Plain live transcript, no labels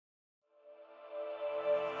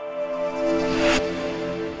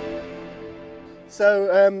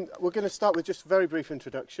So we're going to start with just very brief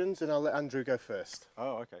introductions, and I'll let Andrew go first.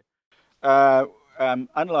 Oh, okay.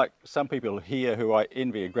 Unlike some people here who I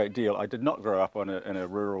envy a great deal, I did not grow up in a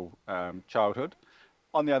rural childhood.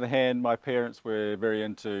 On the other hand, my parents were very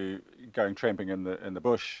into going tramping in the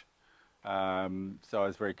bush, so I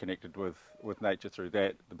was very connected with nature through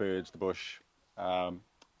that, the birds, the bush,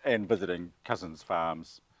 and visiting cousins'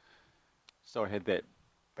 farms. So I had that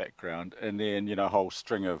background, and then a whole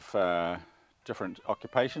string of different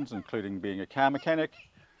occupations, including being a car mechanic,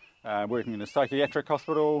 working in a psychiatric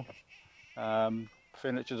hospital,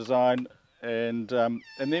 furniture design, and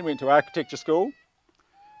then went to architecture school,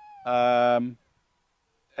 and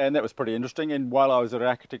that was pretty interesting. And while I was at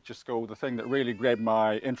architecture school, the thing that really grabbed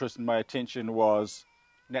my interest and my attention was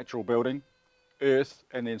natural building, earth,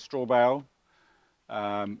 and then straw bale.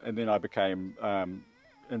 And then I became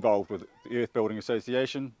involved with the Earth Building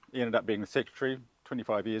Association. Ended up being the secretary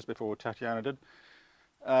 25 years before Tatiana did.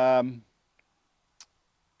 And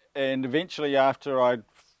eventually, after I'd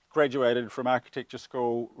graduated from architecture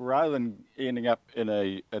school, rather than ending up in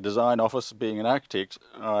a design office being an architect,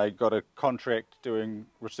 I got a contract doing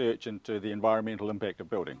research into the environmental impact of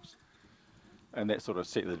buildings. And that sort of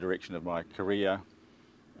set the direction of my career.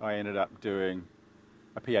 I ended up doing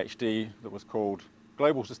a PhD that was called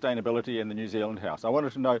Global Sustainability in the New Zealand House. I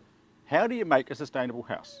wanted to know, how do you make a sustainable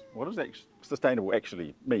house? What does that sustainable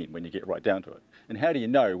actually mean when you get right down to it? And how do you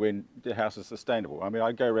know when the house is sustainable? I mean,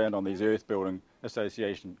 I go around on these Earth Building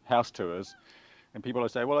Association house tours, and people will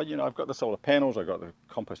say, well, I've got the solar panels, I've got the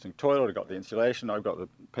composting toilet, I've got the insulation, I've got the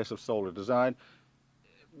passive solar design,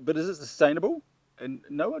 but is it sustainable? And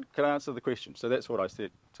no one can answer the question. So that's what I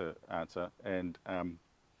set to answer. And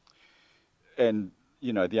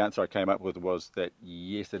the answer I came up with was that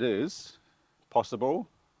yes, it is possible,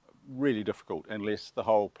 really difficult unless the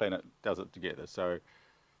whole planet does it together. So,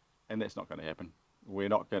 and that's not going to happen. We're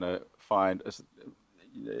not going to find,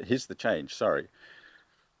 here's the change, sorry.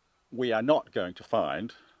 We are not going to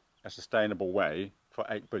find a sustainable way for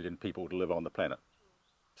 8 billion people to live on the planet.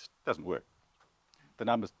 It doesn't work. The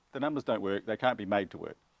numbers don't work, they can't be made to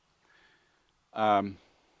work.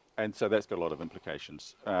 And so that's got a lot of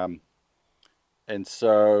implications. And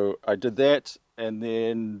so I did that, and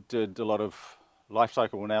then did a lot of life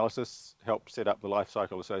cycle analysis, helped set up the Life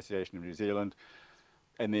Cycle Association of New Zealand,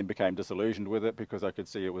 and then became disillusioned with it because I could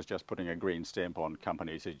see it was just putting a green stamp on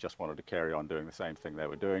companies who just wanted to carry on doing the same thing they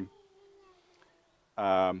were doing,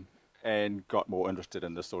 and got more interested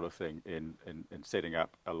in this sort of thing, in setting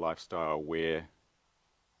up a lifestyle where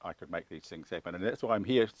I could make these things happen. And that's why I'm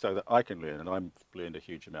here, so that I can learn, and I've learned a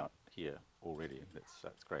huge amount here already, and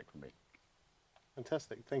that's great for me.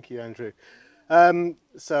 Fantastic, thank you, Andrew.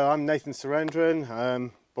 So I'm Nathan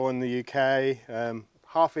Surendran, born in the UK,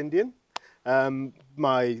 half Indian.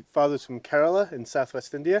 My father's from Kerala in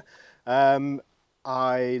southwest India.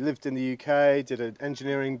 I lived in the UK, did an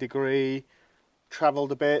engineering degree,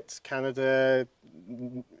 travelled a bit, Canada,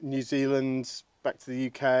 New Zealand, back to the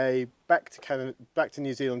UK, back to Canada, back to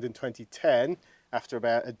New Zealand in 2010. After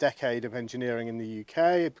about a decade of engineering in the UK,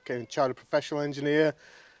 I became a chartered professional engineer.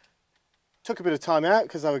 Took a bit of time out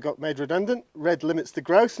because I got made redundant, read Limits to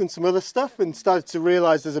Growth and some other stuff, and started to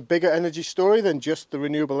realise there's a bigger energy story than just the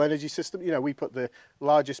renewable energy system. We put the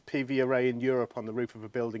largest PV array in Europe on the roof of a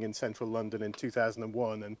building in central London in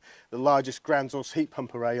 2001, and the largest ground source heat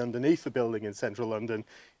pump array underneath the building in central London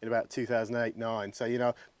in about 2008-09.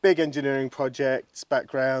 So, big engineering projects,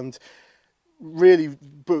 background, really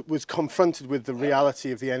was confronted with the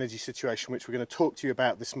reality of the energy situation, which we're going to talk to you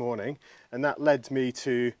about this morning, and that led me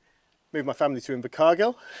to move my family to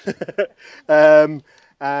Invercargill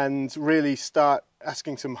and really start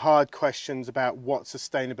asking some hard questions about what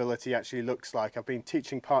sustainability actually looks like. I've been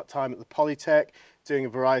teaching part-time at the Polytech, doing a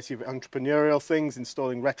variety of entrepreneurial things,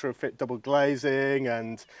 installing retrofit double glazing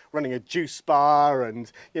and running a juice bar,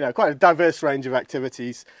 and quite a diverse range of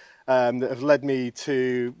activities that have led me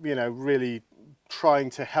to really trying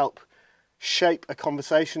to help shape a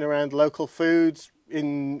conversation around local foods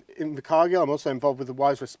in Invercargill. I'm also involved with the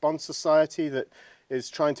Wise Response Society that is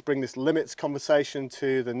trying to bring this limits conversation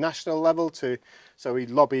to the national level, so we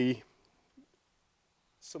lobby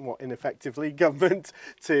somewhat ineffectively government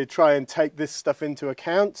to try and take this stuff into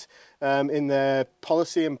account in their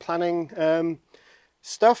policy and planning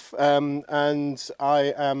stuff. And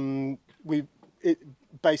I am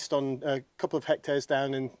based on a couple of hectares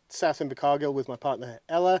down in South Invercargill with my partner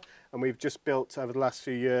Ella, and we've just built over the last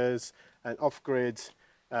few years an off-grid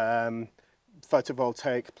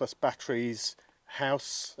photovoltaic plus batteries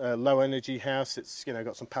house, low energy house. It's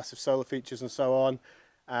got some passive solar features and so on,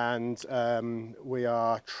 and we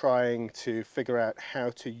are trying to figure out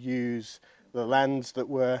how to use the lands that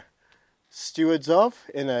we're stewards of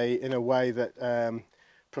in a way that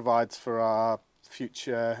provides for our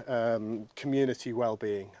future community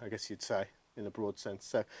well-being, I guess you'd say, in a broad sense.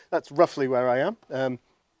 So that's roughly where I am.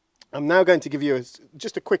 I'm now going to give you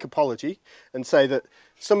just a quick apology and say that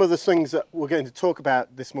some of the things that we're going to talk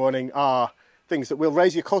about this morning are things that will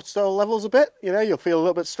raise your cortisol levels a bit. You know, you'll feel a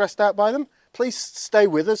little bit stressed out by them. Please stay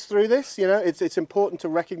with us through this. You know, it's important to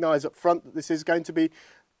recognise up front that this is going to be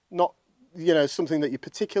not, you know, something that you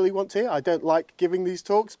particularly want to hear. I don't like giving these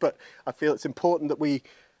talks, but I feel it's important that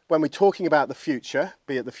when we're talking about the future,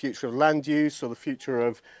 be it the future of land use or the future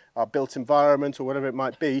of our built environment or whatever it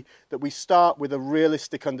might be, that we start with a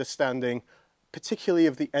realistic understanding, particularly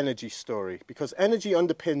of the energy story, because energy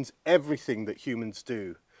underpins everything that humans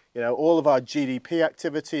do. You know, all of our GDP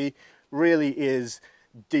activity really is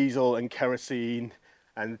diesel and kerosene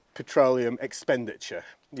and petroleum expenditure,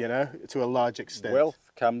 you know, to a large extent. Wealth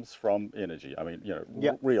comes from energy. I mean, you know,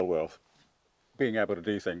 Yeah. real wealth, being able to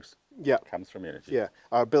do things, Yeah. comes from energy. Yeah,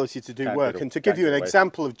 our ability to do Can't work. get And to give you an away from it.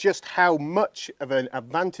 example of just how much of an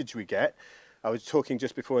advantage we get, I was talking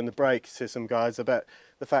just before in the break to some guys about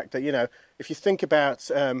the fact that, you know, if you think about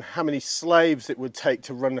how many slaves it would take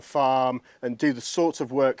to run a farm and do the sorts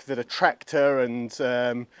of work that a tractor and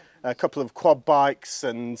a couple of quad bikes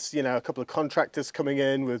and, you know, a couple of contractors coming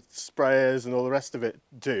in with sprayers and all the rest of it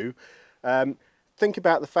do, think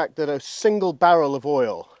about the fact that a single barrel of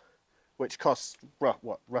oil, which costs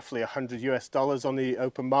roughly $100 on the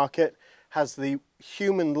open market, has the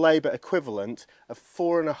human labour equivalent of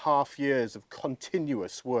 4.5 years of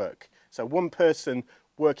continuous work. So one person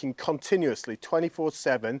working continuously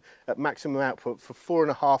 24/7 at maximum output for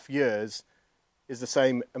 4.5 years is the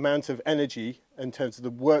same amount of energy in terms of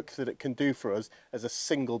the work that it can do for us as a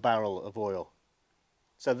single barrel of oil.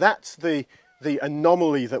 So that's the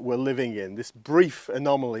anomaly that we're living in, this brief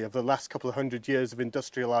anomaly of the last couple of 100 years of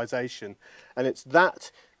industrialisation. And it's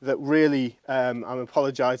that really, I'm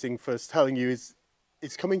apologising for telling you,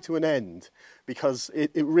 is coming to an end, because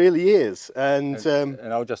it really is. And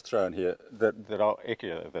I'll just throw in here that I'll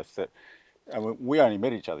echo this, that I mean, we only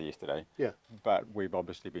met each other yesterday, yeah, but we've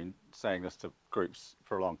obviously been saying this to groups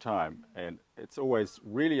for a long time, and it's always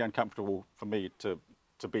really uncomfortable for me to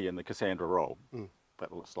be in the Cassandra role, but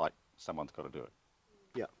it's like someone's got to do it.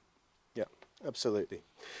 yeah, yeah, absolutely.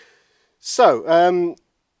 So I'm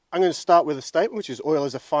going to start with a statement, which is oil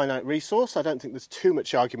is a finite resource. I don't think there's too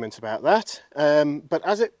much argument about that. But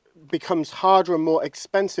as it becomes harder and more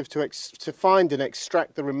expensive to find and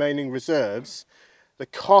extract the remaining reserves, the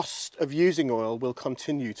cost of using oil will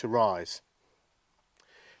continue to rise.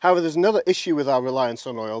 However, there's another issue with our reliance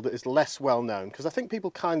on oil that is less well known, because I think people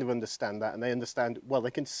kind of understand that, and they understand, well, they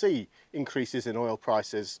can see increases in oil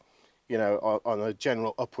prices, you know, on a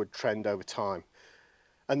general upward trend over time.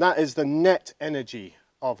 And that is the net energy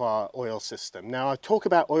of our oil system. Now, I talk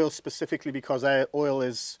about oil specifically because oil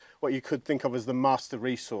is what you could think of as the master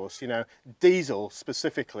resource. You know, diesel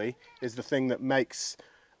specifically is the thing that makes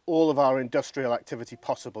all of our industrial activity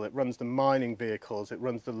possible. It runs the mining vehicles, it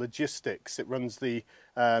runs the logistics, it runs the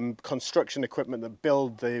construction equipment that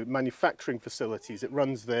build the manufacturing facilities, it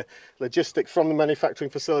runs the logistics from the manufacturing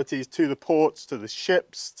facilities to the ports, to the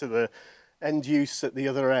ships, to the end use at the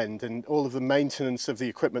other end, and all of the maintenance of the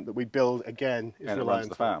equipment that we build, again, is And it reliant runs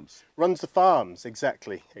the on. farms. Runs the farms,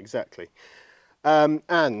 exactly.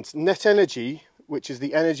 And net energy, which is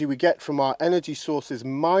the energy we get from our energy sources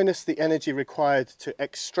minus the energy required to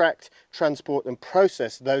extract, transport and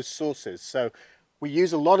process those sources. So we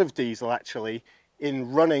use a lot of diesel actually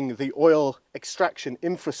in running the oil extraction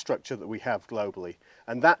infrastructure that we have globally.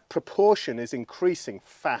 And that proportion is increasing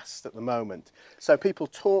fast at the moment. So people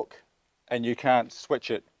talk... And you can't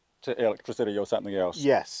switch it to electricity or something else.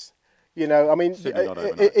 Yes. You know, I mean,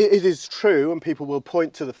 it is true, and people will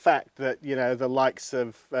point to the fact that, you know, the likes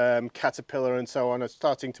of Caterpillar and so on are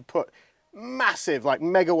starting to put massive, like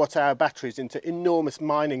megawatt-hour batteries into enormous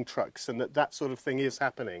mining trucks, and that sort of thing is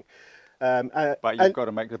happening. But you've got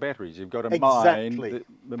to make the batteries. You've got to mine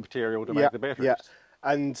the material to make the batteries. Yeah.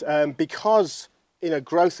 And because in a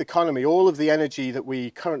growth economy, all of the energy that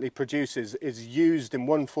we currently produce is used in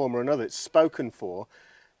one form or another. It's spoken for.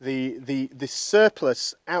 The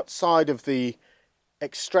surplus outside of the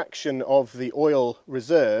extraction of the oil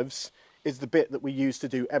reserves is the bit that we use to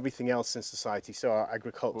do everything else in society, so our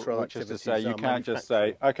agricultural activities. Which is to say, you can't just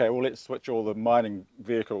say, okay, well, let's switch all the mining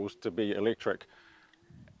vehicles to be electric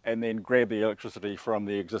and then grab the electricity from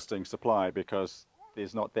the existing supply, because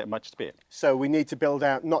there's not that much spare. So we need to build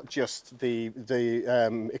out not just the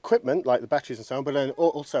equipment like the batteries and so on, but then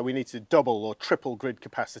also we need to double or triple grid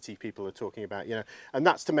capacity. People are talking about, you know, and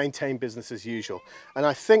that's to maintain business as usual. And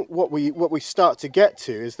I think what we start to get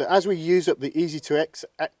to is that as we use up the easy to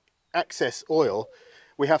access oil,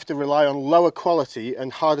 we have to rely on lower quality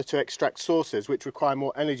and harder to extract sources, which require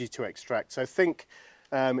more energy to extract. So think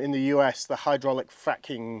in the US, the hydraulic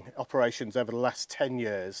fracking operations over the last 10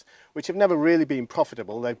 years, which have never really been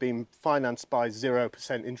profitable. They've been financed by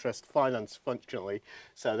 0% interest finance functionally.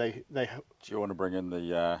 So they Do you want to bring in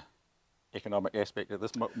the economic aspect at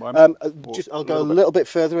this moment? I'll go a little bit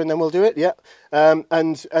further and then we'll do it. Yeah.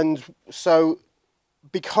 And so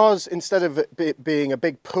because instead of it being a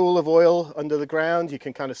big pool of oil under the ground, you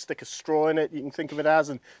can kind of stick a straw in it, you can think of it as,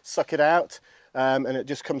 and suck it out, and it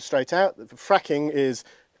just comes straight out. The fracking is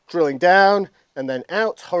drilling down and then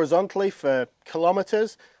out horizontally for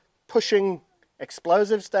kilometers, pushing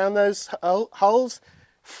explosives down those holes,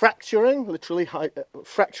 fracturing, literally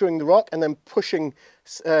fracturing the rock, and then pushing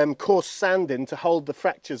coarse sand in to hold the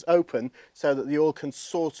fractures open so that the oil can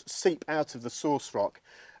seep out of the source rock.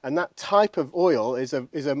 And that type of oil is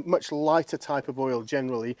a much lighter type of oil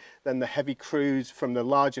generally than the heavy crudes from the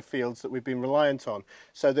larger fields that we've been reliant on.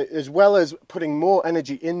 So that as well as putting more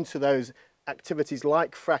energy into those activities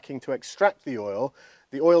like fracking to extract the oil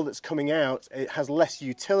that's coming out, it has less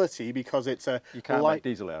utility because it's a you can't make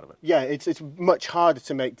diesel out of it. Yeah, it's much harder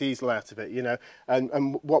to make diesel out of it, you know.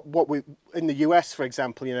 And what we in the US, for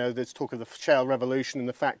example, you know, there's talk of the shale revolution and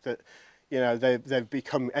the fact that, you know, they've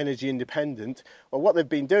become energy independent. Well, what they've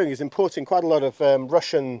been doing is importing quite a lot of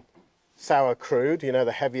Russian sour crude, you know,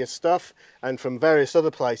 the heavier stuff, and from various other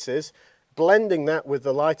places, blending that with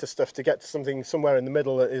the lighter stuff to get to something somewhere in the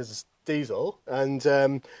middle that is diesel. And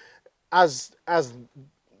as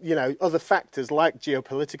you know, other factors like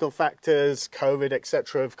geopolitical factors, COVID,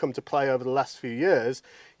 etc., have come to play over the last few years,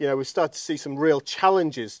 you know, we start to see some real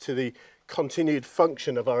challenges to the continued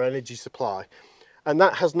function of our energy supply. And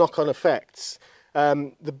that has knock-on effects.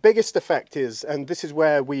 The biggest effect is, and this is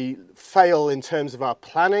where we fail in terms of our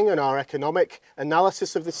planning and our economic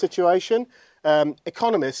analysis of the situation.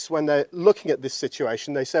 Economists, when they're looking at this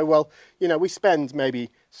situation, they say, well, you know, we spend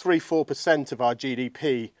maybe 3–4% of our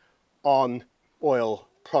GDP on oil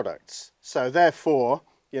products. So therefore,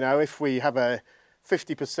 you know, if we have a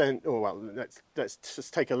 50%, or well, let's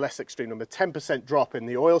just take a less extreme number, 10% drop in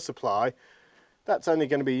the oil supply, that's only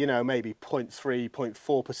going to be, you know, maybe 0.3,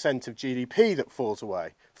 0.4% of GDP that falls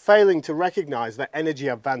away, failing to recognise that energy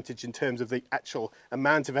advantage in terms of the actual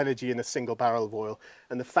amount of energy in a single barrel of oil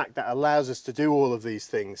and the fact that allows us to do all of these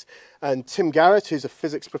things. And Tim Garrett, who's a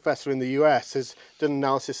physics professor in the US, has done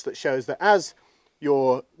analysis that shows that as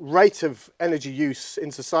your rate of energy use in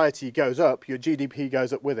society goes up, your GDP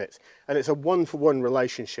goes up with it. And it's a one-for-one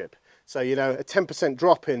relationship. So, you know, a 10%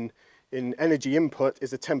 drop in energy input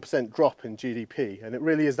is a 10% drop in GDP, and it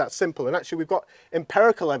really is that simple. And actually we've got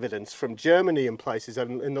empirical evidence from Germany and places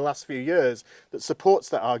in the last few years that supports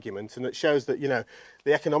that argument, and that shows that, you know,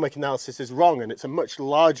 the economic analysis is wrong and it's a much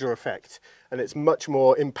larger effect, and it's much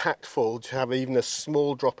more impactful to have even a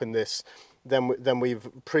small drop in this than we've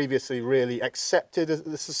previously really accepted at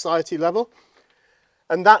the society level.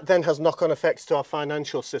 And that then has knock-on effects to our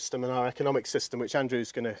financial system and our economic system, which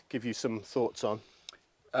Andrew's going to give you some thoughts on.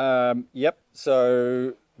 Yep,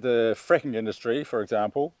 so the fracking industry, for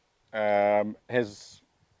example, has,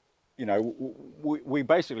 you know, we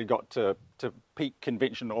basically got to peak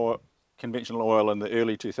conventional oil in the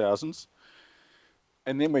early 2000s,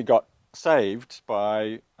 and then we got saved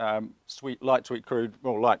by light sweet crude,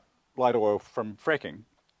 or light oil from fracking.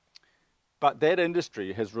 But that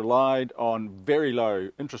industry has relied on very low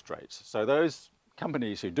interest rates. So those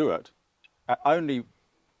companies who do it are only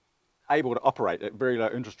able to operate at very low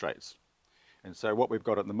interest rates. And so what we've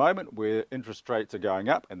got at the moment, where interest rates are going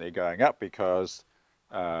up, and they're going up because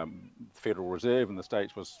the Federal Reserve in the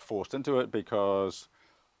States was forced into it because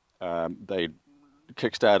they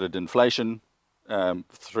kick-started inflation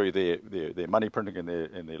through their money printing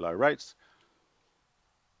and their low rates,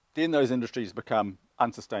 then those industries become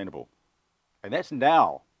unsustainable. And that's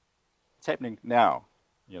now. It's happening now.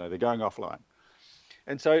 You know, they're going offline.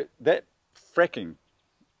 And so that fracking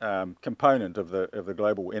component of the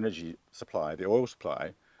global energy supply, the oil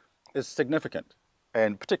supply, is significant,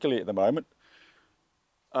 and particularly at the moment,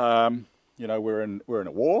 you know, we're in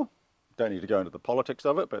a war. Don't need to go into the politics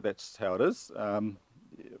of it, but that's how it is.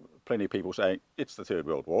 Plenty of people saying it's the Third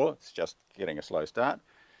World War. It's just getting a slow start,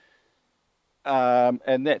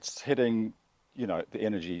 and that's hitting, you know, the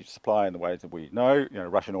energy supply in the ways that we know. You know,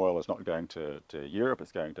 Russian oil is not going to Europe;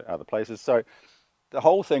 it's going to other places. So the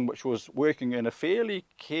whole thing, which was working in a fairly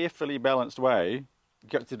carefully balanced way,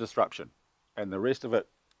 gets a disruption, and the rest of it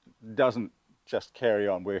doesn't just carry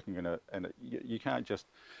on working you can't just,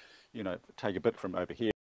 you know, take a bit from over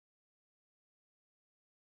here.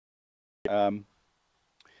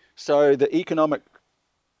 So the economic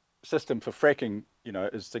system for fracking, you know,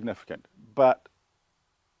 is significant, but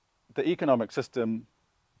the economic system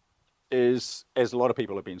is, as a lot of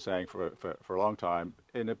people have been saying for a long time,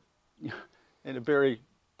 in a very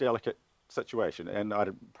delicate situation. And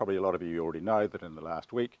probably a lot of you already know that in the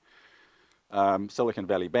last week, Silicon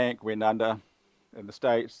Valley Bank went under in the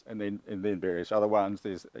States, and then various other ones.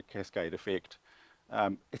 There's a cascade effect.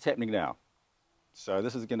 It's happening now. So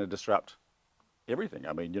this is going to disrupt everything.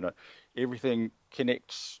 I mean, you know, everything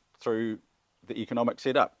connects through the economic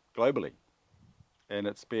setup globally, and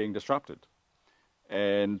it's being disrupted.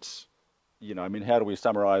 And, you know, I mean, how do we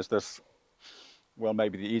summarize this? Well,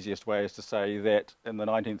 maybe the easiest way is to say that in the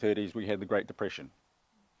 1930s we had the Great Depression.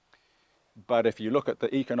 But if you look at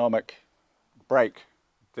the economic break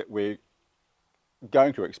that we're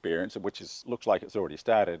going to experience, which looks like it's already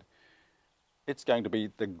started, it's going to be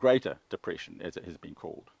the Greater Depression, as it has been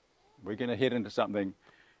called. We're going to head into something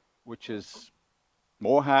which is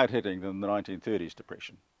more hard-hitting than the 1930s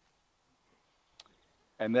depression.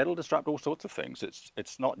 And that'll disrupt all sorts of things.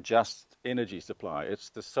 It's not just energy supply, it's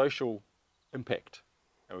the social impact.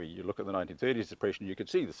 I mean, you look at the 1930s depression, you could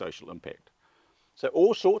see the social impact. So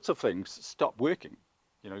all sorts of things stop working.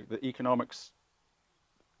 You know, the economics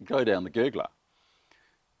go down the gurgler.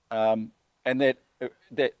 And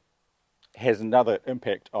that has another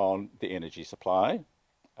impact on the energy supply.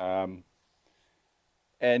 And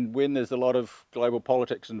when there's a lot of global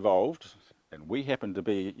politics involved, and we happen to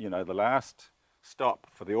be, you know, the last stop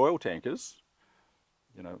for the oil tankers,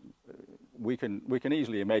 you know, we can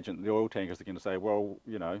easily imagine the oil tankers are going to say, well,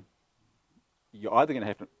 you know, you're either going to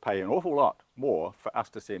have to pay an awful lot more for us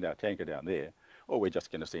to send our tanker down there, or we're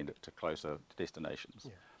just going to send it to closer destinations.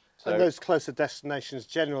 Yeah. So, and those closer destinations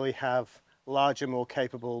generally have larger, more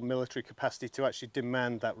capable military capacity to actually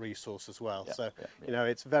demand that resource as well. Yeah, so, you know,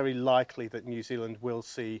 it's very likely that New Zealand will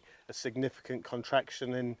see a significant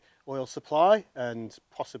contraction in oil supply, and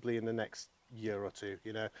possibly in the next year or two.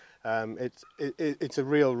 You know, it's a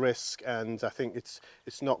real risk, and I think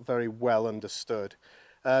it's not very well understood.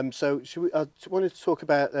 So I wanted to talk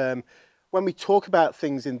about, when we talk about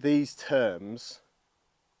things in these terms,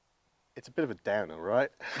 it's a bit of a downer, right?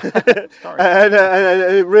 and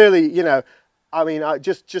it really, you know, I mean,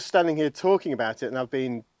 just standing here talking about it, and I've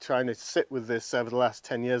been trying to sit with this over the last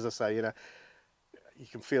 10 years or so, you know, you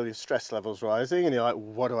can feel your stress levels rising, and you're like,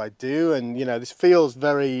 what do I do? And, you know, this feels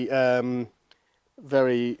very,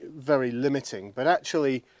 very, very limiting. But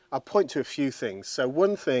actually, I'll point to a few things. So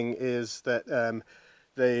one thing is that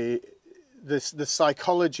the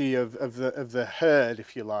psychology of the herd,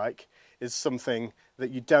 if you like, is something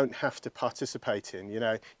that you don't have to participate in. You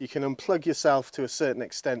know, you can unplug yourself to a certain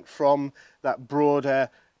extent from that broader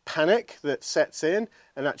panic that sets in,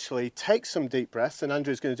 and actually take some deep breaths. And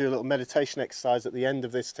Andrew's going to do a little meditation exercise at the end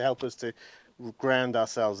of this to help us to ground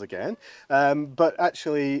ourselves again. But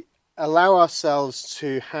actually allow ourselves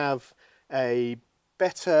to have a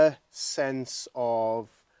better sense of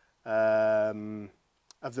the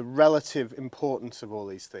relative importance of all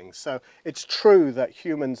these things. So it's true that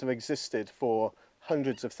humans have existed for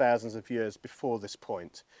hundreds of thousands of years before this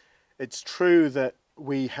point. It's true that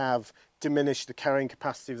we have diminished the carrying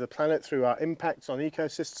capacity of the planet through our impacts on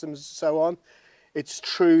ecosystems and so on. It's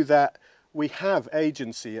true that we have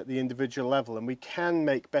agency at the individual level, and we can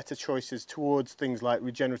make better choices towards things like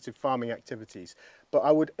regenerative farming activities. But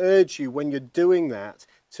I would urge you, when you're doing that,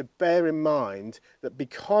 to bear in mind that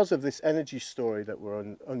because of this energy story that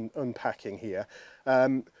we're unpacking here,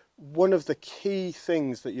 one of the key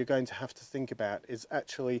things that you're going to have to think about is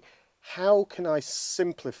actually, how can I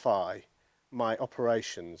simplify my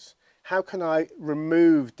operations? How can I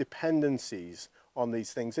remove dependencies on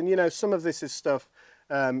these things? And, you know, some of this is stuff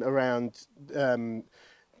around,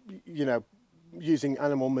 you know, using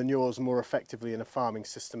animal manures more effectively in a farming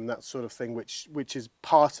system, that sort of thing, which is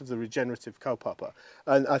part of the regenerative kaupapa.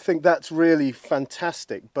 And I think that's really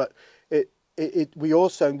fantastic, but we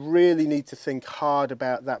also really need to think hard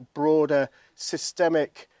about that broader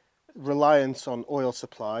systemic reliance on oil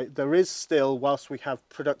supply. There is still, whilst we have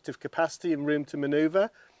productive capacity and room to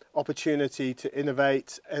manoeuvre, opportunity to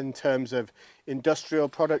innovate in terms of industrial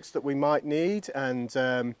products that we might need. And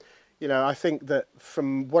you know, I think that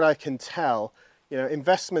from what I can tell, you know,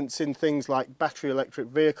 investments in things like battery electric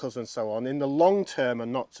vehicles and so on in the long term are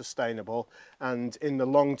not sustainable, and in the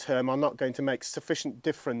long term are not going to make sufficient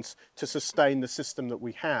difference to sustain the system that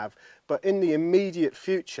we have. But in the immediate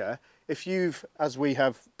future, if you've, as we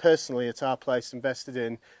have personally at our place, invested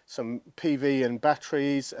in some PV and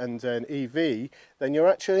batteries and an EV, then you're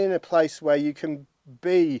actually in a place where you can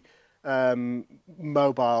be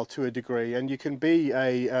mobile to a degree, and you can be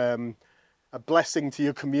a blessing to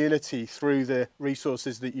your community through the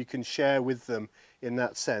resources that you can share with them in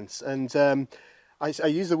that sense. And I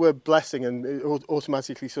use the word blessing, and it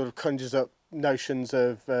automatically sort of conjures up notions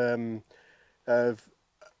of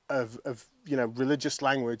you know, religious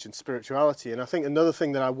language and spirituality. And I think another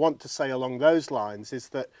thing that I want to say along those lines is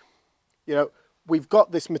that, you know, we've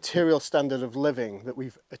got this material standard of living that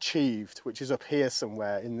we've achieved, which is up here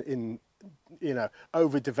somewhere in you know,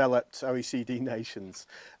 overdeveloped OECD nations,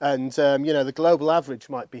 and you know, the global average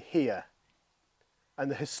might be here,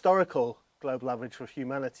 and the historical global average for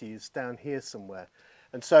humanity is down here somewhere.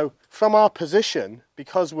 And so from our position,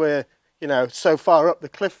 because we're, you know, so far up the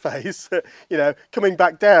cliff face, you know, coming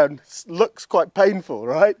back down looks quite painful,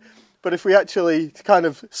 right? But if we actually kind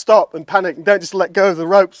of stop and panic and don't just let go of the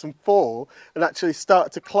ropes and fall, and actually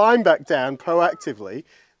start to climb back down proactively,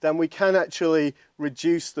 then we can actually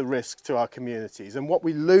reduce the risk to our communities. And what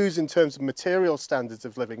we lose in terms of material standards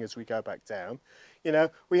of living as we go back down, you know,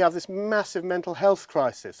 we have this massive mental health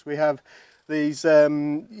crisis. We have these,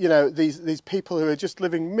 you know, these people who are just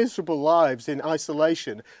living miserable lives in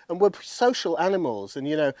isolation. And we're social animals, and,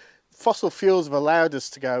 you know, fossil fuels have allowed us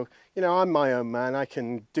to go, you know, I'm my own man, I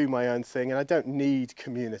can do my own thing, and I don't need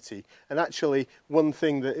community. And actually, one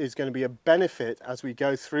thing that is going to be a benefit as we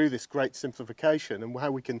go through this great simplification and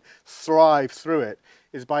how we can thrive through it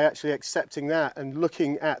is by actually accepting that and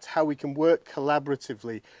looking at how we can work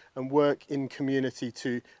collaboratively and work in community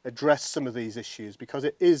to address some of these issues, because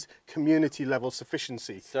it is community level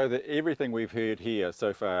sufficiency. So that everything we've heard here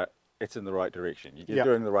so far, it's in the right direction. You're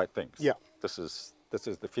doing the right things. Yeah. This is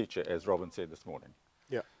the future, as Robin said this morning.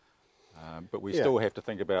 Yeah. But we still have to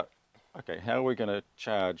think about, okay, how are we going to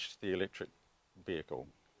charge the electric vehicle?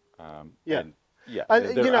 And you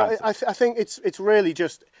know, I think it's really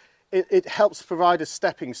just, it helps provide a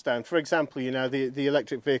stepping stone. For example, you know, the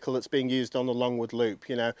electric vehicle that's being used on the Longwood Loop,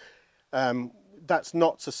 you know, that's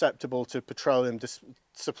not susceptible to petroleum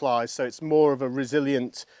supplies, so it's more of a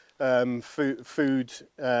resilient food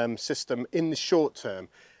system in the short term.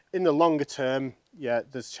 In the longer term, yeah,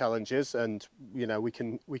 there's challenges, and you know, we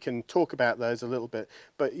can talk about those a little bit.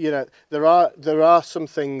 But you know, there are some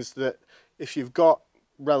things that if you've got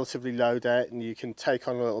relatively low debt and you can take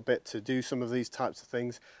on a little bit to do some of these types of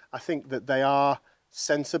things, I think that they are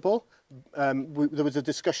sensible. There was a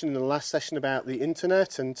discussion in the last session about the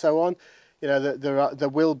internet and so on. You know, that there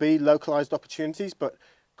will be localized opportunities, but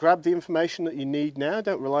grab the information that you need now.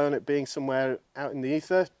 Don't rely on it being somewhere out in the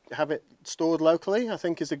ether. Have it stored locally, I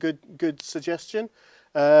think, is a good suggestion.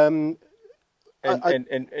 And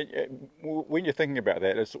when you're thinking about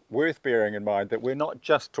that, it's worth bearing in mind that we're not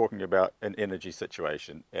just talking about an energy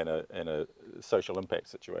situation and a social impact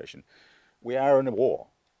situation. We are in a war,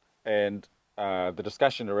 and the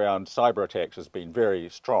discussion around cyber attacks has been very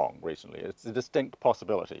strong recently. It's a distinct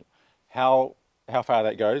possibility. How far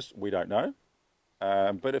that goes, we don't know.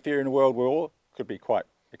 But if you're in a world war, it could be quite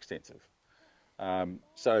extensive.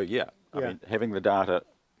 So yeah, I mean, having the data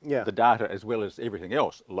as well as everything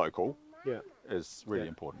else local, is really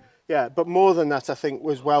important. Yeah, but more than that, I think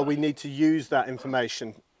as well, we need to use that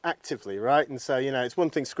information actively, right? And so, you know, it's one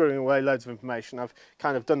thing screwing away loads of information. I've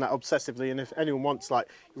kind of done that obsessively, and if anyone wants like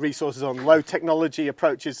resources on low technology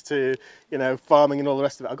approaches to, you know, farming and all the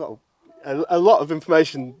rest of it, I've got a lot of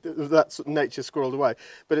information of that sort of nature squirreled away,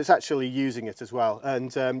 but it's actually using it as well,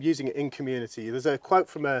 and using it in community. There's a quote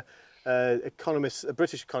from a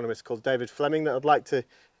British economist called David Fleming that I'd like to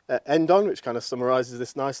end on, which kind of summarises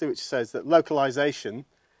this nicely, which says that localization,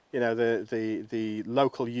 you know, the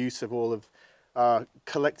local use of all of our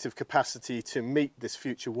collective capacity to meet this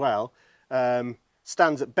future well,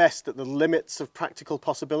 stands at best at the limits of practical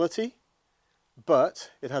possibility, but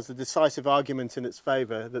it has a decisive argument in its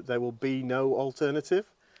favour that there will be no alternative.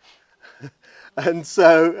 And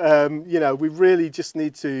so, you know, we really just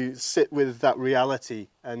need to sit with that reality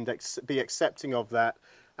and be accepting of that,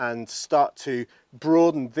 and start to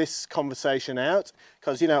broaden this conversation out.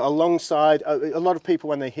 Because, you know, alongside, a lot of people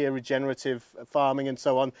when they hear regenerative farming and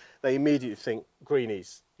so on, they immediately think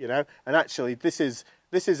greenies, you know, and actually this is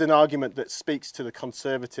an argument that speaks to the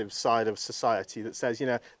conservative side of society that says, you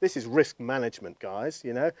know, this is risk management, guys,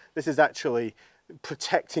 you know, this is actually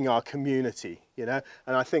protecting our community, you know,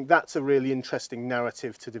 and I think that's a really interesting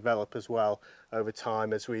narrative to develop as well over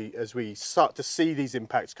time as we start to see these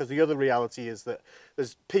impacts, because the other reality is that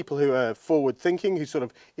there's people who are forward thinking, who sort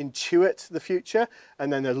of intuit the future,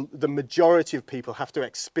 and then the majority of people have to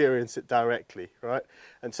experience it directly, right?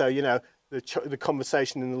 And so, you know, the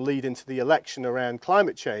conversation and the lead into the election around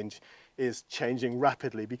climate change is changing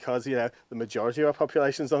rapidly, because, you know, the majority of our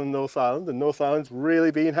population is on the North Island, and North Island's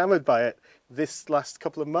really being hammered by it this last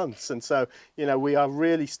couple of months. And so, you know, we are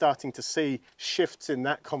really starting to see shifts in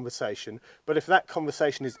that conversation. But if that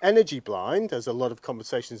conversation is energy blind, as a lot of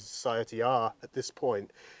conversations in society are at this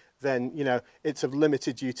point, then, you know, it's of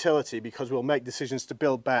limited utility, because we'll make decisions to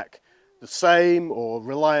build back the same or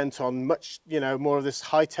reliant on much, you know, more of this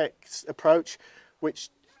high-tech approach, which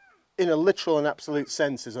in a literal and absolute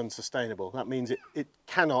sense is unsustainable. That means it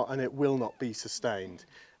cannot and it will not be sustained.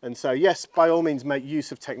 And so, yes, by all means, make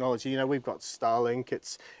use of technology. You know, we've got Starlink.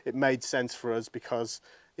 It made sense for us because,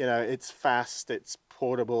 you know, it's fast, it's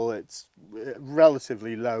portable, it's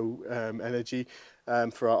relatively low energy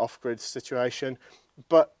for our off-grid situation.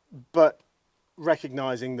 But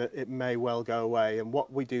recognizing that it may well go away, and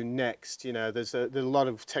what we do next, you know, there's a lot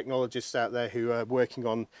of technologists out there who are working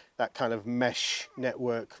on that kind of mesh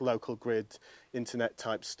network, local grid, internet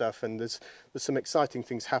type stuff, and there's some exciting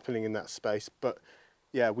things happening in that space. But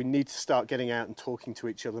yeah, we need to start getting out and talking to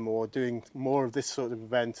each other more, doing more of this sort of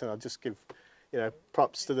event. And I'll just give, you know,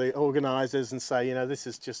 props to the organisers and say, you know, this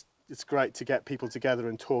is just, it's great to get people together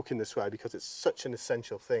and talk in this way, because it's such an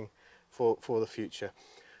essential thing for the future.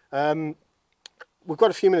 We've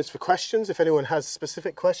got a few minutes for questions, if anyone has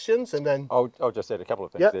specific questions, and then... I'll just add a couple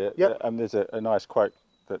of things there. Yep. There's a nice quote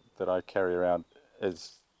that I carry around,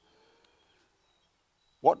 is,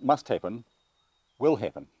 what must happen will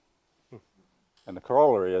happen. And the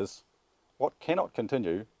corollary is, what cannot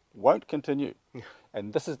continue won't continue.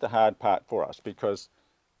 And this is the hard part for us, because,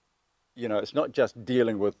 you know, it's not just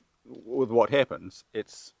dealing with what happens,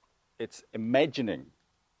 it's imagining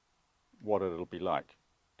what it'll be like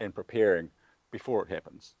and preparing before it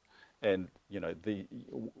happens. And, you know,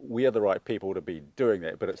 we are the right people to be doing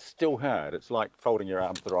that, but it's still hard. It's like folding your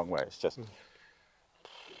arms the wrong way. It's just,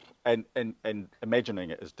 and imagining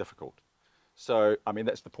it is difficult. So, I mean,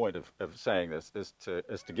 that's the point of saying this, is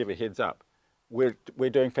to give a heads up. We're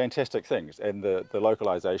doing fantastic things, and the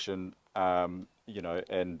localization, you know,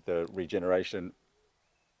 and the regeneration,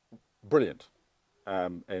 brilliant,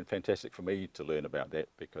 and fantastic for me to learn about that,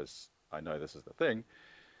 because I know this is the thing.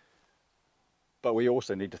 But we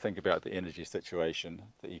also need to think about the energy situation,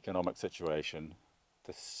 the economic situation,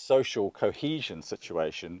 the social cohesion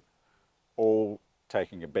situation, all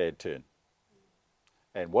taking a bad turn.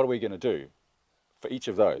 And what are we going to do for each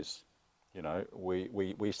of those? You know,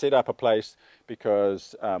 we set up a place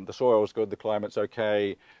because the soil's good, the climate's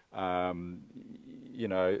okay, you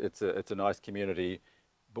know, it's a nice community.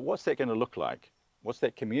 But what's that going to look like? What's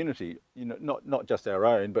that community, you know, not just our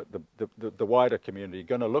own, but the wider community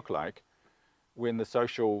going to look like when the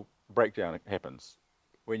social breakdown happens?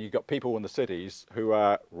 When you've got people in the cities who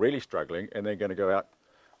are really struggling, and they're going to go out,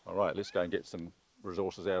 all right, let's go and get some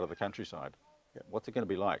resources out of the countryside. Yeah. What's it going to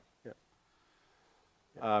be like?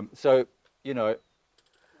 Yeah. So, you know,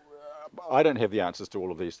 I don't have the answers to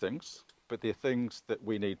all of these things, but they're things that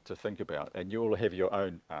we need to think about, and you all have your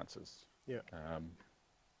own answers. Yeah.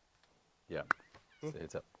 Yeah. So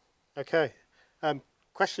heads up. Okay.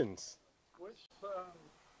 Questions?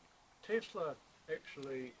 Tesla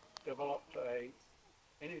actually developed a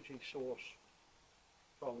energy source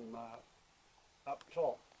from up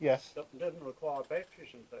top. Yes. That didn't require batteries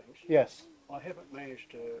and things. Yes. I haven't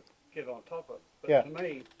managed to get on top of it, but yeah, to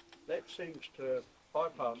me that seems to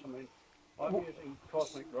bypass. I mean, I'm using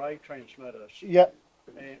cosmic ray transmitters. Yeah.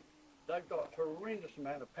 And they've got a tremendous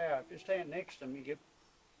amount of power. If you stand next to them, you get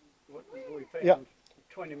what we found,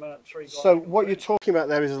 20 minutes, 3 guys. So what you're talking about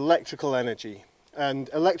there is electrical energy. And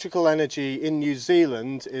electrical energy in New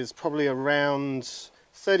Zealand is probably around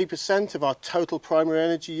 30% of our total primary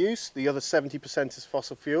energy use. The other 70% is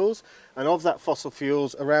fossil fuels. And of that fossil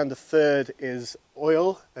fuels, around a third is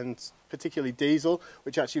oil, and particularly diesel,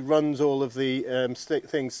 which actually runs all of the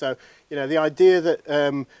things. So, you know, the idea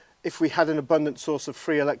that if we had an abundant source of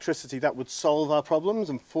free electricity, that would solve our problems.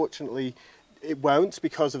 Unfortunately, it won't,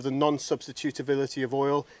 because of the non-substitutability of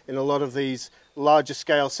oil in a lot of these larger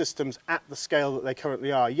scale systems at the scale that they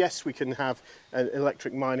currently are. Yes, we can have an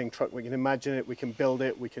electric mining truck, we can imagine it, we can build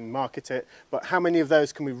it, we can market it, but how many of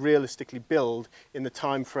those can we realistically build in the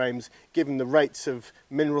time frames given the rates of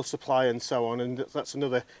mineral supply and so on? And that's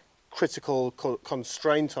another critical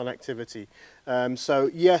constraint on activity. So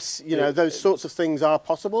yes, you know, those sorts of things are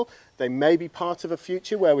possible. They may be part of a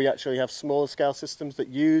future where we actually have smaller scale systems that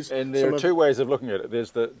use. And there are two ways of looking at it.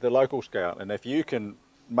 There's the local scale, and if you can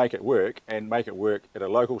make it work and make it work at a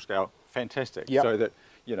local scale, fantastic. Yep. So that,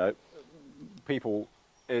 you know, people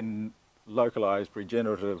in localized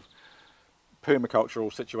regenerative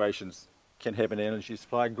permacultural situations can have an energy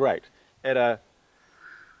supply, great. At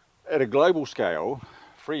a global scale,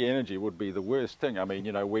 free energy would be the worst thing. I mean,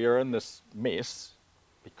 you know, we are in this mess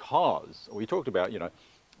because we talked about, you know,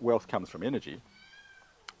 wealth comes from energy.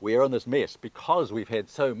 We are in this mess because we've had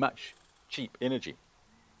so much cheap energy.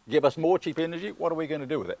 Give us more cheap energy, what are we going to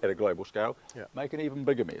do with it at a global scale? Yeah. Make an even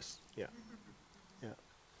bigger mess. Yeah. Yeah.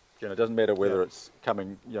 You know, it doesn't matter whether it's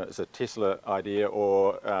coming, you know, it's a Tesla idea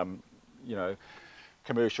or, you know,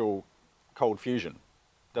 commercial cold fusion.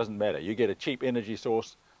 Doesn't matter. You get a cheap energy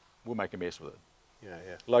source, we'll make a mess with it. Yeah,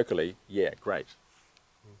 yeah. Locally, yeah, great.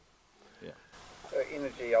 Yeah.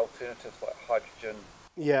 Energy alternatives like hydrogen.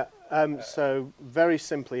 Yeah, so very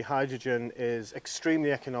simply, hydrogen is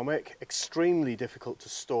extremely economic, extremely difficult to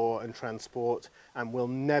store and transport, and will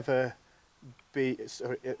never be,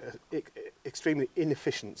 extremely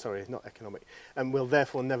inefficient, sorry, not economic, and will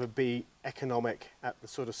therefore never be economic at the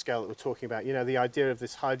sort of scale that we're talking about. You know, the idea of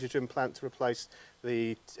this hydrogen plant to replace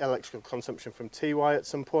the electrical consumption from Tiwai at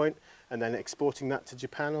some point, and then exporting that to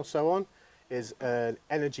Japan or so on, is an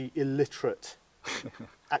energy illiterate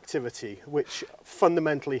activity which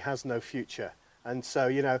fundamentally has no future. And so,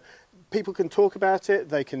 you know, people can talk about it,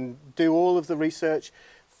 they can do all of the research.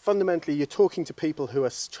 Fundamentally, you're talking to people who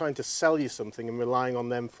are trying to sell you something and relying on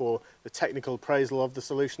them for the technical appraisal of the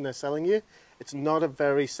solution they're selling you. It's not a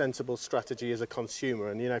very sensible strategy as a consumer.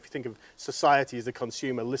 And, you know, if you think of society as a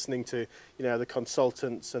consumer, listening to, you know, the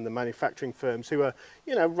consultants and the manufacturing firms who are,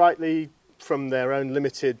 you know, rightly from their own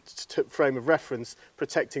limited frame of reference,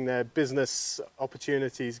 protecting their business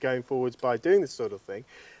opportunities going forwards by doing this sort of thing,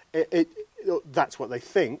 that's what they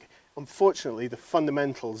think. Unfortunately, the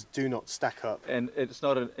fundamentals do not stack up. And it's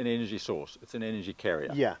not an energy source, it's an energy carrier.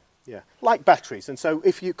 Yeah, yeah, like batteries. And so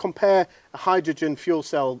if you compare a hydrogen fuel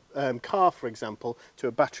cell car, for example, to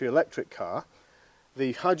a battery electric car,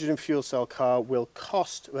 the hydrogen fuel cell car will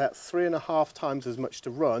cost about 3.5 times as much to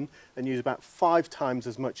run and use about 5 times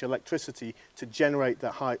as much electricity to generate the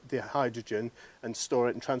hydrogen and store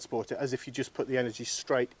it and transport it as if you just put the energy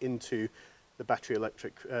straight into the battery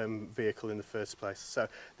electric vehicle in the first place. So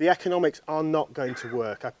the economics are not going to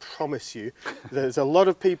work, I promise you. There's a lot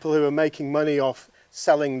of people who are making money off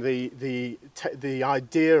selling the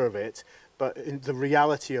idea of it, but the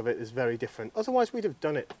reality of it is very different. Otherwise, we'd have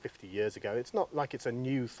done it 50 years ago. It's not like it's a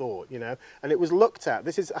new thought, you know. And it was looked at.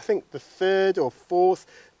 This is, I think, the 3rd or 4th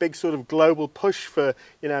big sort of global push for,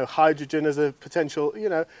 you know, hydrogen as a potential, you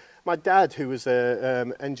know. My dad, who was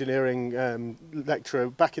an engineering lecturer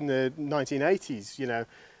back in the 1980s, you know,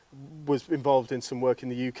 was involved in some work in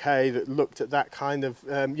the UK that looked at that kind of,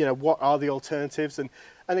 you know, what are the alternatives? And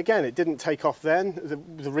again, it didn't take off then.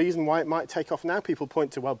 The reason why it might take off now, people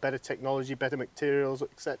point to, well, better technology, better materials,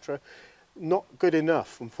 etc. Not good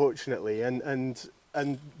enough, unfortunately. And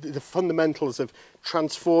the fundamentals of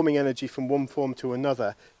transforming energy from one form to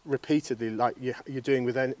another repeatedly, like you're doing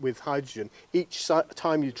with hydrogen. Each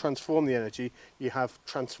time you transform the energy, you have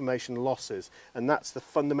transformation losses, and that's the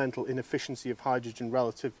fundamental inefficiency of hydrogen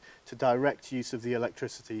relative to direct use of the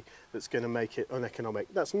electricity that's going to make it uneconomic.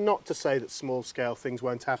 That's not to say that small-scale things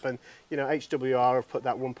won't happen. You know, HWR have put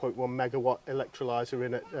that 1.1 megawatt electrolyser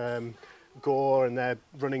in at Gore, and they're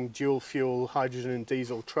running dual-fuel hydrogen and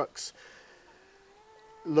diesel trucks.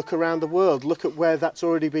 Look around the world, look at where that's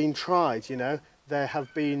already been tried, you know. There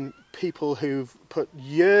have been people who've put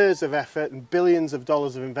years of effort and billions of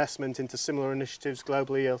dollars of investment into similar initiatives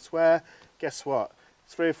globally elsewhere. Guess what?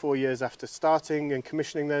 3 or 4 years after starting and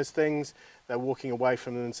commissioning those things, they're walking away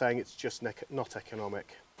from them and saying it's just not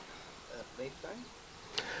economic. Methane?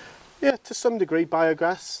 Yeah, to some degree,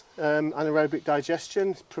 biogas, anaerobic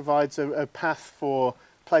digestion provides a path for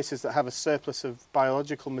places that have a surplus of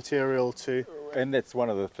biological material to... And that's one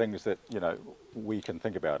of the things that, you know, we can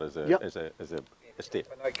think about as a step.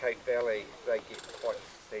 I know Cape Valley, they get quite a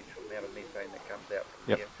substantial amount of methane that comes out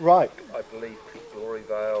from there. Right. I believe Glory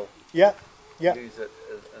Vale yeah. use it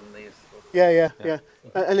in theirs. Yeah.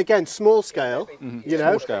 And again, small scale, you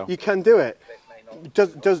know, you can do it.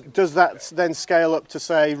 Does that then scale up to,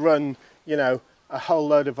 say, run, you know, a whole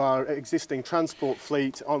load of our existing transport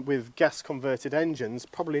fleet on with gas converted engines?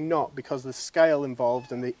 Probably not, because the scale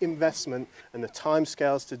involved and the investment and the time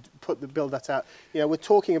scales to build that out. You know, we're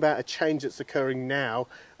talking about a change that's occurring now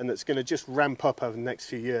and that's going to just ramp up over the next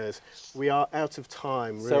few years. We are out of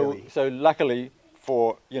time, really. So luckily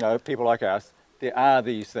for, you know, people like us, there are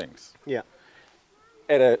these things. Yeah.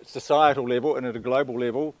 At a societal level and at a global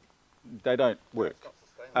level, they don't work.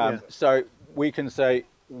 So we can say,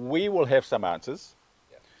 we will have some answers,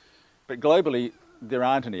 but globally there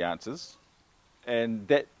aren't any answers, and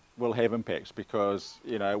that will have impacts because,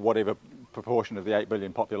 you know, whatever proportion of the 8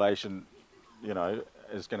 billion population, you know,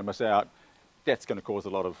 is going to miss out, that's going to cause a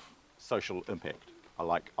lot of social impact,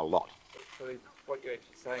 like a lot. So what you're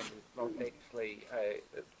actually saying is not actually,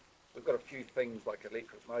 we've got a few things like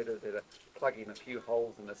electric motors that are plugging a few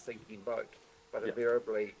holes in a sinking boat, but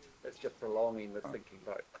invariably it's just prolonging the sinking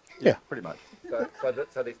boat. Yeah, pretty much. So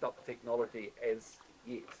there's not the technology as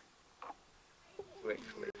yet to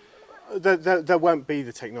actually... There won't be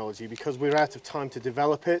the technology because we're out of time to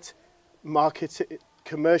develop it, market it,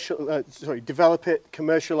 develop it,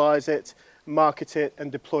 commercialise it, market it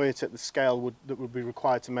and deploy it at the scale that would be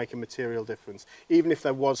required to make a material difference. Even if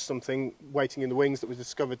there was something waiting in the wings that was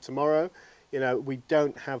discovered tomorrow, you know, we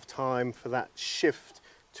don't have time for that shift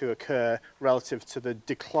to occur relative to the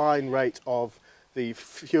decline rate of the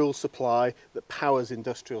fuel supply that powers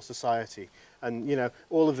industrial society. And, you know,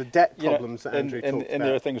 all of the debt problems that Andrew talked about. And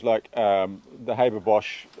there are things like the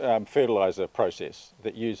Haber-Bosch fertiliser process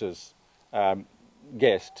that uses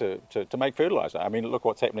gas to make fertiliser. I mean, look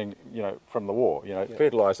what's happening, you know, from the war. You know,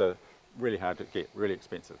 fertiliser, really hard to get, really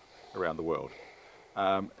expensive around the world.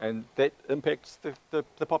 And that impacts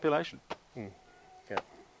the population. Yeah.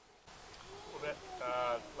 What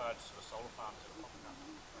about large sort of solar farms that are popping up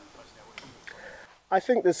in place now? What do you think? I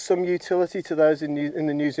think there's some utility to those in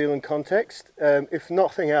the New Zealand context, if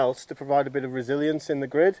nothing else, to provide a bit of resilience in the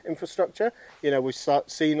grid infrastructure. You know, we've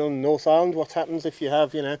seen on North Island what happens if you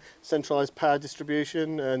have, you know, centralised power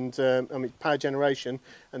distribution and power generation,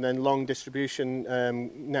 and then long distribution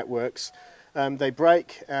networks. They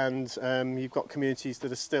break, and you've got communities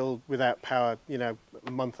that are still without power, you know,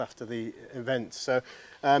 a month after the event. So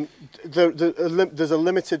there's a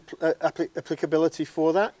limited applicability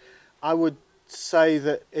for that. I would say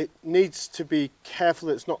that it needs to be careful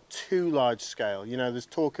that it's not too large scale. You know, there's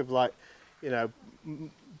talk of, like, you know,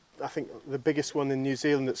 I think the biggest one in New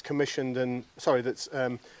Zealand that's commissioned and, that's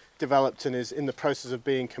developed and is in the process of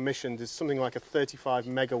being commissioned is something like a 35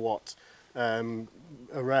 megawatt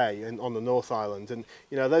array on the North Island, and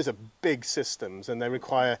you know, those are big systems and they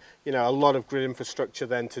require, you know, a lot of grid infrastructure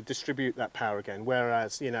then to distribute that power again,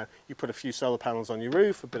 whereas, you know, you put a few solar panels on your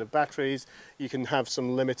roof, a bit of batteries, you can have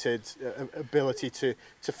some limited ability to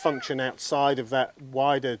function outside of that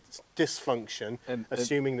wider dysfunction,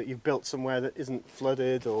 assuming that you've built somewhere that isn't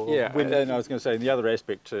flooded or wind. And I was going to say, the other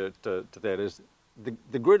aspect to that is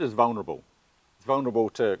the grid is vulnerable. It's vulnerable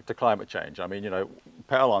to climate change. I mean, you know,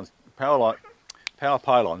 power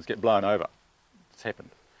pylons get blown over. It's happened.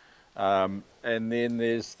 And then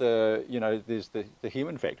there's the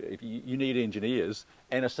human factor. If you need engineers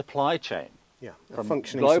and a supply chain, a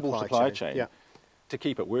functioning global supply chain to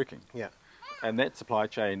keep it working. Yeah. And that supply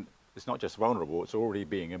chain is not just vulnerable; it's already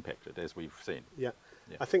being impacted, as we've seen. Yeah.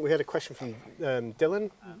 I think we had a question from Dylan.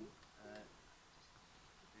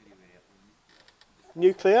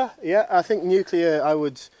 Nuclear, I think nuclear, I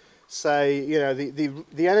would say, you know,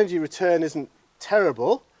 the energy return isn't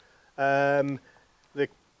terrible. The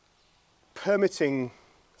permitting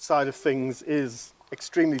side of things is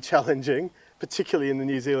extremely challenging, particularly in the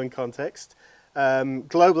New Zealand context.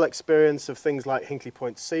 Global experience of things like Hinkley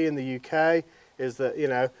Point C in the UK is that, you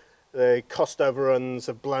know, the cost overruns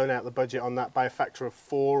have blown out the budget on that by a factor of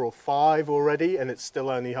 4 or 5 already, and it's still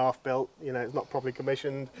only half built. You know, it's not properly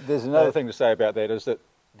commissioned. There's another thing to say about that is that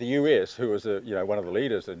the US, who is one of the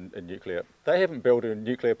leaders in nuclear, they haven't built a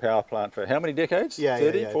nuclear power plant for how many decades?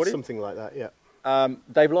 30, 40? Something like that. Yeah.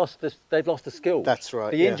 They've lost the skills. That's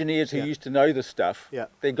right. The engineers who used to know this stuff,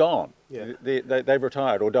 they're gone. Yeah. They've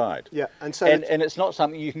retired or died. Yeah. And it's not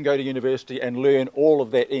something you can go to university and learn all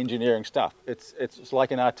of that engineering stuff. It's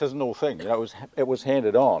like an artisanal thing. You know, it was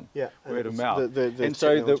handed on, word of mouth. And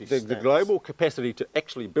so the global capacity to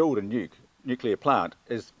actually build a nuclear plant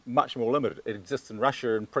is much more limited. It exists in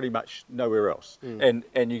Russia and pretty much nowhere else. And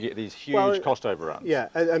you get these huge cost overruns. Yeah,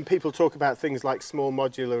 and people talk about things like small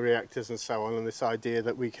modular reactors and so on, and this idea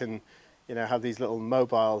that we can, you know, have these little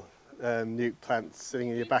mobile nuke plants sitting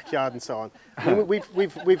in your backyard and so on. I mean,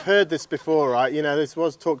 we've heard this before, right? You know, this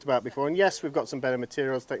was talked about before, and yes, we've got some better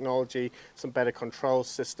materials technology, some better control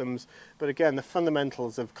systems, but again, the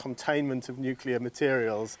fundamentals of containment of nuclear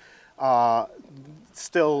materials are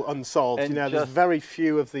still unsolved. And you know, there's very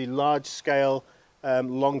few of the large-scale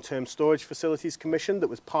long-term storage facilities commissioned that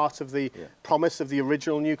was part of the promise of the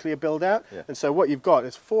original nuclear build-out. And so what you've got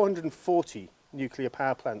is 440 nuclear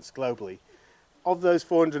power plants globally. Of those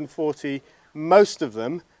 440, most of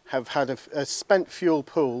them have had a spent fuel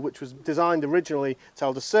pool, which was designed originally to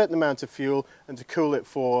hold a certain amount of fuel and to cool it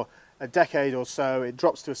for a decade or so. It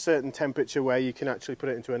drops to a certain temperature where you can actually put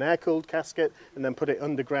it into an air-cooled casket and then put it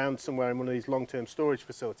underground somewhere in one of these long-term storage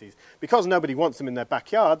facilities. Because nobody wants them in their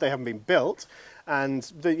backyard, they haven't been built,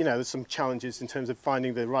 and you know, there's some challenges in terms of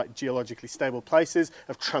finding the right geologically stable places,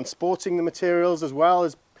 of transporting the materials as well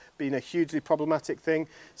as being a hugely problematic thing.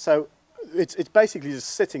 So it's basically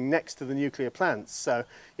just sitting next to the nuclear plants. So,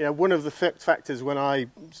 you know, one of the factors when I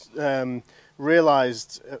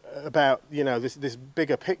realised about, you know, this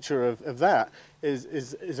bigger picture of that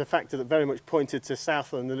is a factor that very much pointed to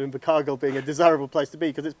Southland and Invercargill being a desirable place to be,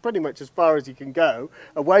 because it's pretty much as far as you can go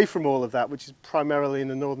away from all of that, which is primarily in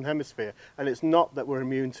the Northern Hemisphere. And it's not that we're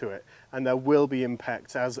immune to it, and there will be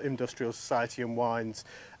impacts as industrial society unwinds.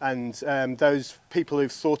 And those people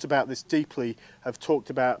who've thought about this deeply have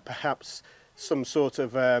talked about perhaps some sort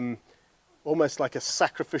of almost like a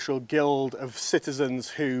sacrificial guild of citizens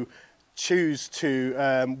who choose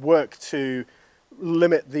to work to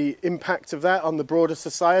limit the impact of that on the broader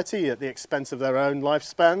society at the expense of their own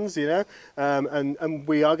lifespans, you know, and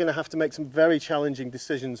we are going to have to make some very challenging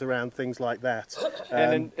decisions around things like that.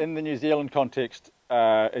 And in the New Zealand context,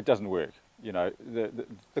 it doesn't work. You know,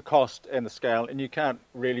 the cost and the scale, and you can't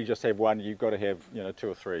really just have one. You've got to have, you know, two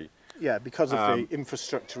or three. Yeah, because of the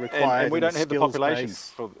infrastructure required. And we don't have the population base.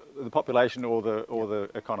 for the population or the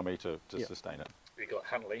economy to sustain it. We got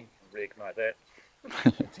Huntley, reignite that.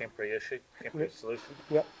 Temporary issue, temporary solution.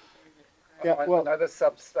 Yeah. I know the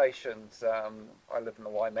substations. I live in the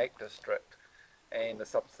Waimak district, and the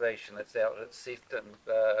substation that's out at Sefton,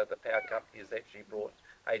 the power company has actually brought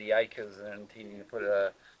 80 acres and intending to put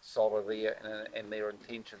a solar there, and their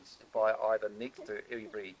intentions to buy either next to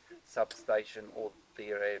every substation or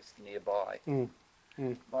thereas nearby.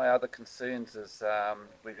 My other concerns is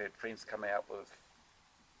we've had friends come out with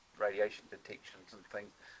radiation detections and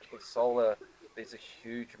things. With solar, there's a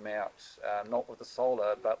huge amount, not with the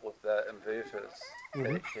solar, but with the inverters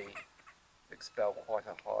that actually expel quite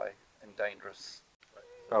a high and dangerous.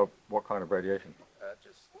 Oh, what kind of radiation?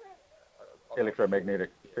 Just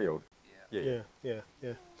Electromagnetic field. Yeah.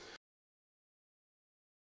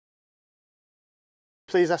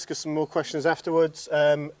 Please ask us some more questions afterwards.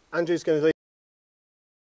 Andrew's going to lead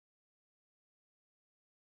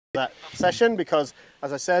that session because,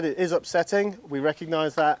 as I said, it is upsetting. We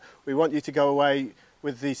recognise that. We want you to go away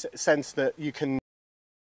with the sense that you can,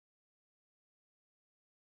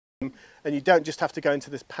 and you don't just have to go into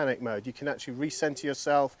this panic mode. You can actually recenter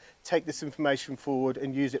yourself, take this information forward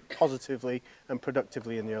and use it positively and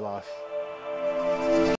productively in your life.